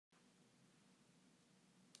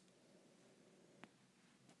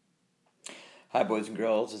Hi boys and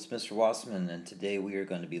girls, it's Mr. Wasemann, and today we are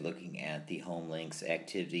going to be looking at the home links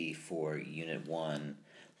activity for Unit 1,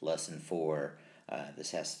 Lesson 4.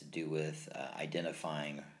 This has to do with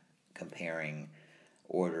identifying, comparing,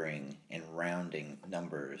 ordering, and rounding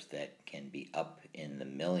numbers that can be up in the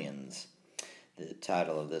millions. The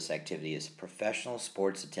title of this activity is Professional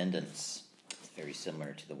Sports Attendance. It's very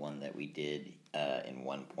similar to the one that we did in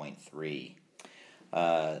 1.3.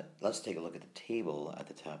 Let's take a look at the table at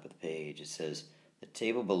the top of the page. It says, the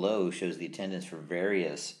table below shows the attendance for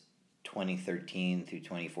various 2013 through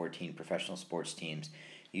 2014 professional sports teams.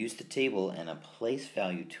 Use the table and a place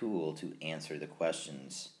value tool to answer the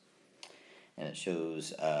questions. And it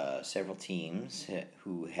shows several teams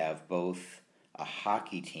who have both a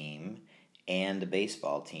hockey team and a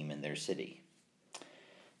baseball team in their city.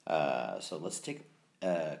 So let's take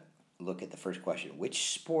a look at the first question.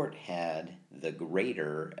 Which sport had the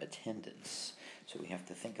greater attendance? So we have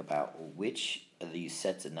to think about which of these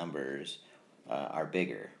sets of numbers are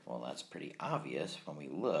bigger. Well, that's pretty obvious when we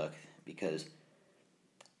look, because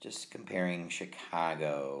just comparing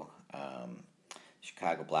Chicago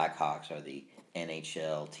Blackhawks are the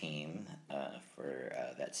NHL team for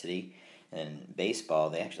that city. And baseball,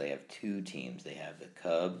 they actually have two teams. They have the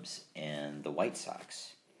Cubs and the White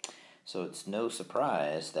Sox. So it's no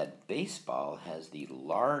surprise that baseball has the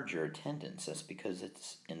larger attendance. That's because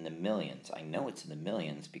it's in the millions. I know it's in the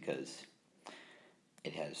millions because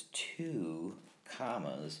it has 2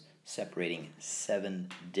 commas separating 7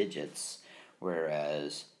 digits,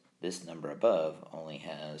 whereas this number above only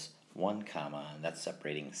has 1 comma, and that's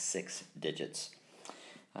separating 6 digits.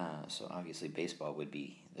 So obviously baseball would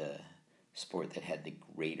be the sport that had the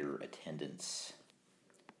greater attendance.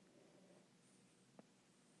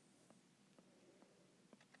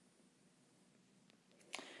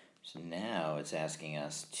 So now it's asking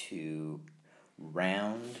us to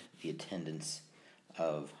round the attendance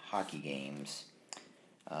of hockey games,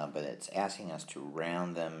 but it's asking us to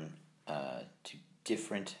round them to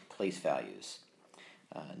different place values,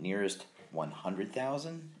 nearest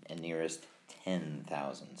 100,000 and nearest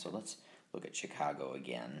 10,000. So let's look at Chicago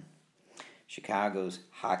again. Chicago's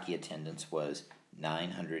hockey attendance was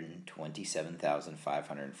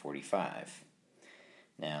 927,545.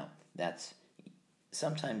 Now, that's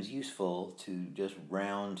sometimes useful to just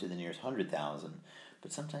round to the nearest 100,000,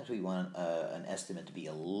 but sometimes we want an estimate to be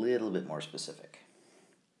a little bit more specific.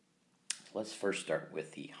 So let's first start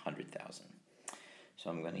with the 100,000. So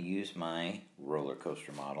I'm going to use my roller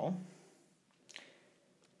coaster model.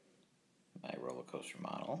 My roller coaster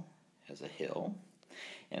model has a hill,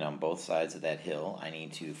 and on both sides of that hill I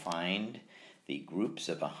need to find the groups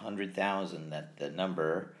of 100,000 that the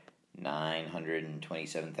number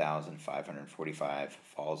 927,545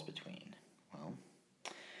 falls between. Well,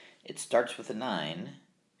 it starts with a 9,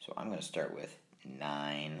 so I'm going to start with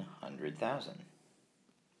 900,000.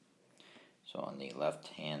 So on the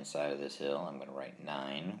left-hand side of this hill, I'm going to write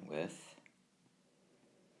 9 with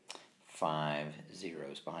 5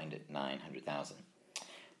 zeros behind it, 900,000.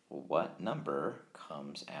 Well, what number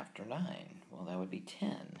comes after 9? Well, that would be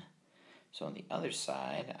 10. So on the other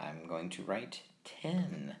side, I'm going to write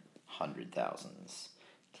 10 hundred-thousands.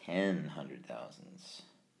 10 hundred-thousands.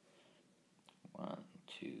 1,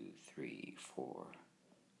 2, 3, 4,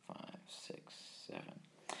 5, 6, 7.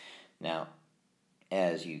 Now,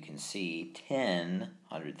 as you can see, 10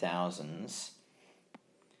 hundred-thousands,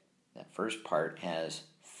 that first part has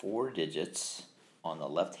 4 digits on the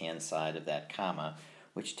left-hand side of that comma,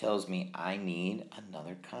 which tells me I need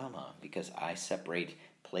another comma because I separate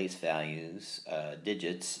place values,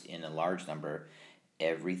 digits in a large number,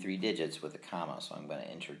 every 3 digits with a comma. So I'm going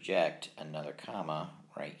to interject another comma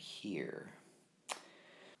right here.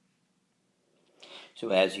 So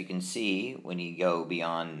as you can see, when you go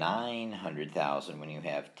beyond 900,000, when you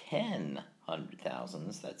have 10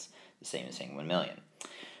 hundred-thousands, that's the same as saying 1 million.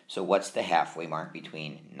 So what's the halfway mark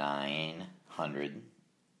between 900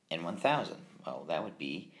 and 1,000? Well, that would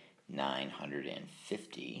be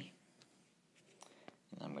 950.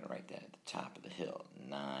 And I'm going to write that at the top of the hill,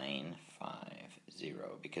 950,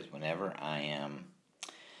 because whenever I am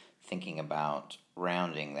thinking about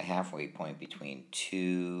rounding the halfway point between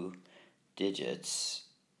 2 digits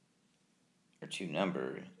or 2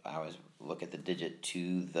 numbers, I always look at the digit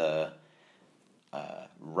to the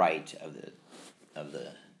right of the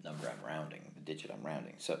number I'm rounding, the digit I'm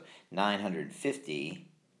rounding. So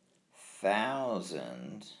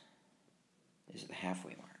 950,000 is the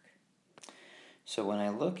halfway mark. So when I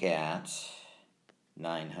look at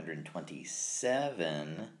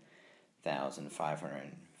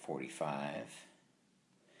 927,545,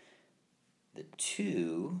 the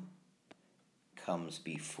 2 comes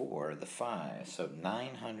before the 5. So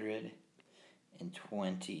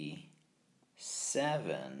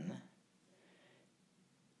 927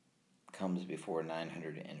 comes before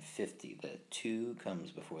 950. The 2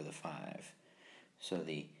 comes before the 5. So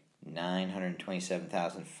the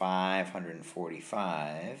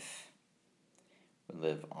 927,545 would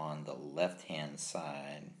live on the left-hand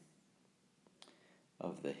side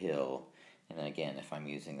of the hill. And then again, if I'm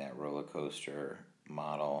using that roller coaster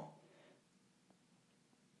model,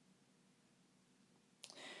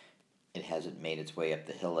 it hasn't made its way up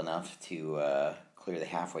the hill enough to clear the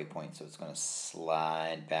halfway point, so it's going to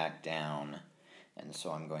slide back down. And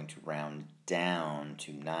so I'm going to round down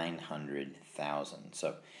to 900,000.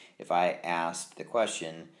 So if I asked the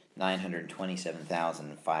question,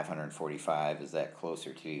 927,545, is that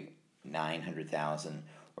closer to 900,000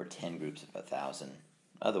 or 10 groups of 1,000,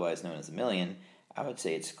 otherwise known as a million, I would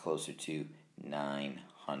say it's closer to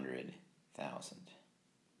 900,000.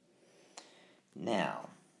 Now,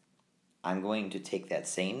 I'm going to take that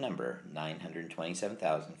same number,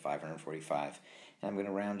 927,545, and I'm going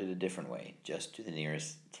to round it a different way, just to the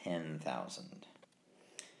nearest 10,000.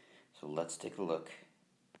 So let's take a look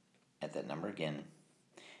at that number again,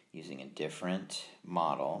 using a different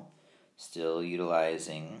model, still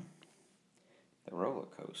utilizing the roller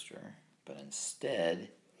coaster, but instead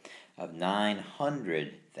of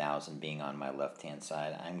 900,000 being on my left-hand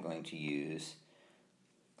side, I'm going to use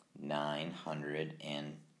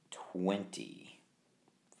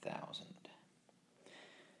 920,000.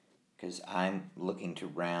 Because I'm looking to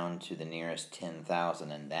round to the nearest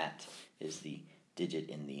 10,000, and that is the digit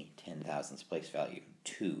in the 10,000's place value,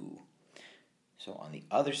 2. So on the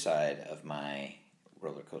other side of my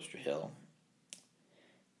roller coaster hill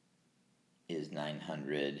is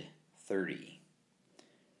 930,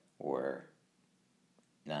 or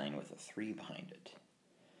 9 with a 3 behind it.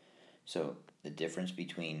 So the difference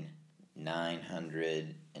between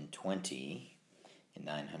 920 and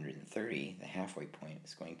 930, the halfway point,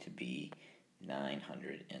 is going to be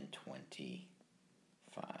 925.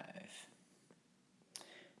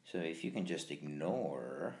 So if you can just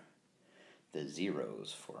ignore the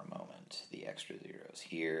zeros for a moment, the extra zeros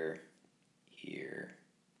here, here,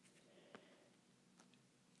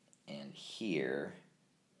 and here,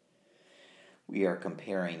 we are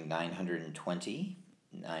comparing 920,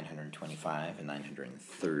 925, and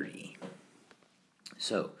 930.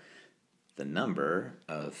 So the number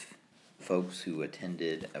of folks who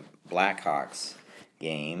attended a Blackhawks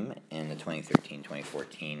game in the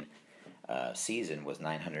 2013-2014 season was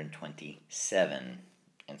 927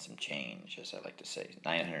 and some change, as I like to say,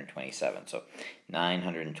 927. So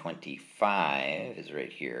 925 is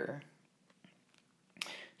right here.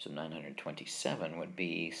 So 927 would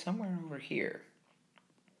be somewhere over here,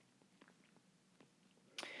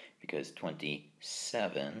 because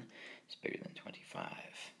 27 is bigger than 25.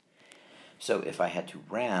 So if I had to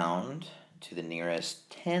round to the nearest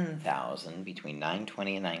 10,000 between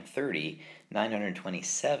 920 and 930,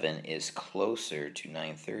 927 is closer to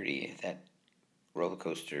 930. That roller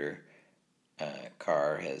coaster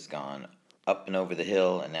car has gone up and over the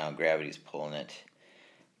hill, and now gravity's pulling it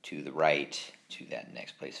to the right to that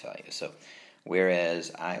next place value. So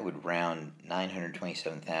whereas I would round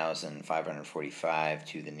 927,545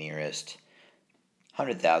 to the nearest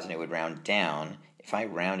 100,000, it would round down. If I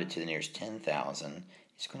round it to the nearest 10,000,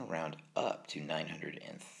 it's going to round up to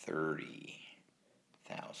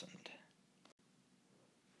 930,000.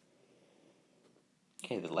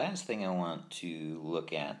 Okay, the last thing I want to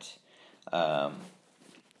look at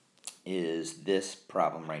is this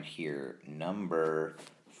problem right here, number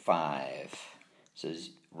 5. It says,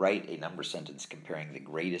 write a number sentence comparing the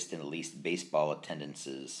greatest and least baseball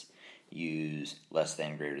attendances. Use less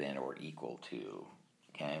than, greater than, or equal to.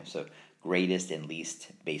 Okay, so greatest and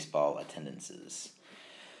least baseball attendances.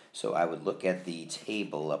 So I would look at the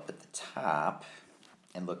table up at the top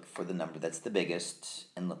and look for the number that's the biggest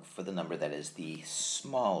and look for the number that is the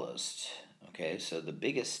smallest. Okay, so the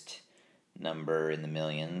biggest number in the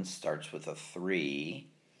millions starts with a 3,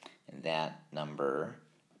 and that number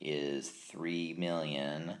is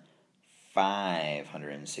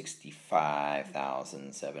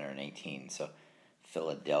 3,565,718. So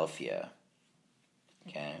Philadelphia.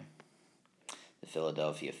 Okay. The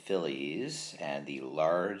Philadelphia Phillies had the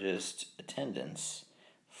largest attendance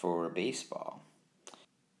for baseball.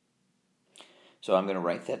 So I'm going to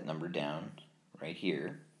write that number down right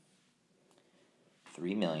here.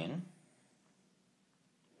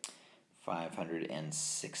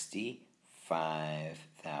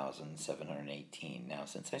 3,565,718. Now,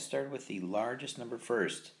 since I started with the largest number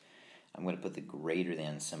first, I'm going to put the greater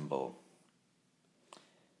than symbol,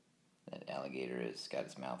 that alligator has got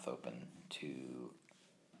his mouth open to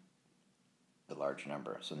the large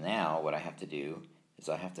number. So now what I have to do is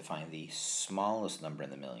I have to find the smallest number in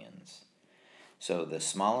the millions. So the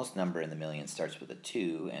smallest number in the millions starts with a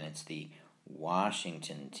 2, and it's the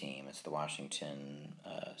Washington team. It's the Washington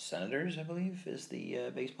Senators, I believe, is the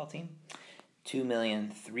baseball team.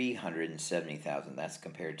 2,370,000. That's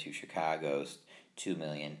compared to Chicago's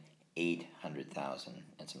 2,800,000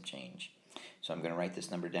 and some change. So I'm going to write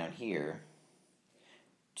this number down here.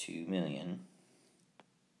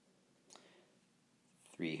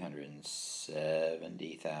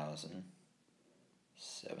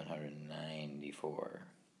 2,370,794.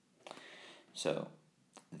 So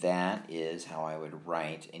that is how I would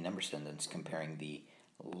write a number sentence comparing the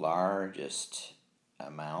largest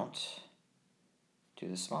amount to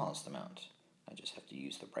the smallest amount. I just have to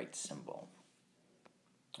use the right symbol.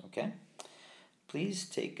 Okay? Please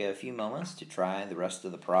take a few moments to try the rest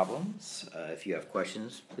of the problems. If you have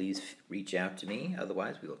questions, please reach out to me.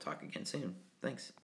 Otherwise, we will talk again soon. Thanks.